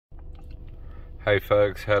Hey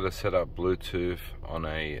folks, how to set up Bluetooth on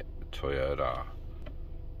a Toyota.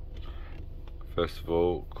 First of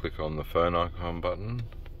all, click on the phone icon button,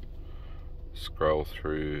 scroll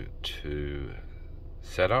through to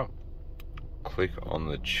setup, click on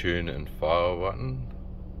the tune and file button,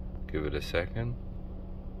 give it a second.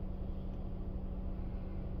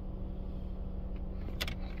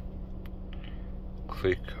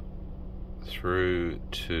 Click through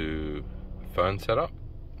to phone setup,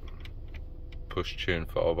 push tune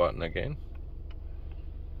file button again,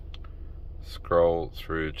 scroll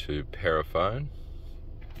through to pair a phone,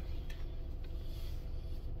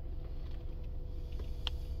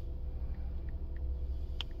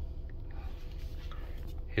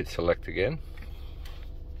 hit select again,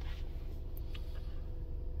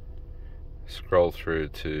 scroll through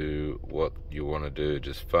to what you want to do,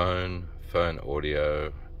 just phone audio.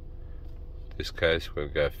 In this case we'll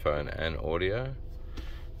go phone and audio.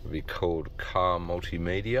 It'll be called Car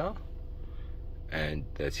Multimedia, and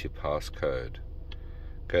that's your passcode.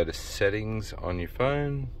 Go to settings on your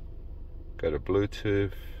phone, go to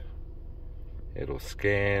Bluetooth, it'll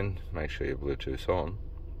scan, make sure your Bluetooth's on.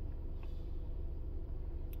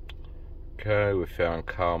 Okay, we found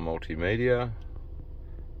Car Multimedia,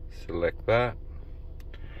 select that.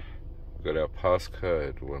 We've got our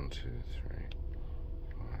passcode 1, 2, 3,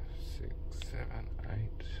 5, 6, 7, 8.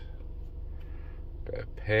 Go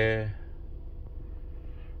pair,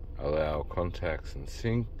 allow contacts and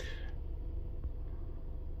sync.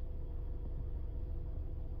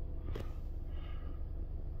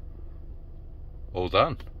 All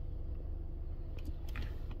done.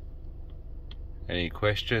 Any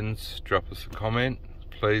questions, drop us a comment.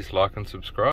 Please like and subscribe.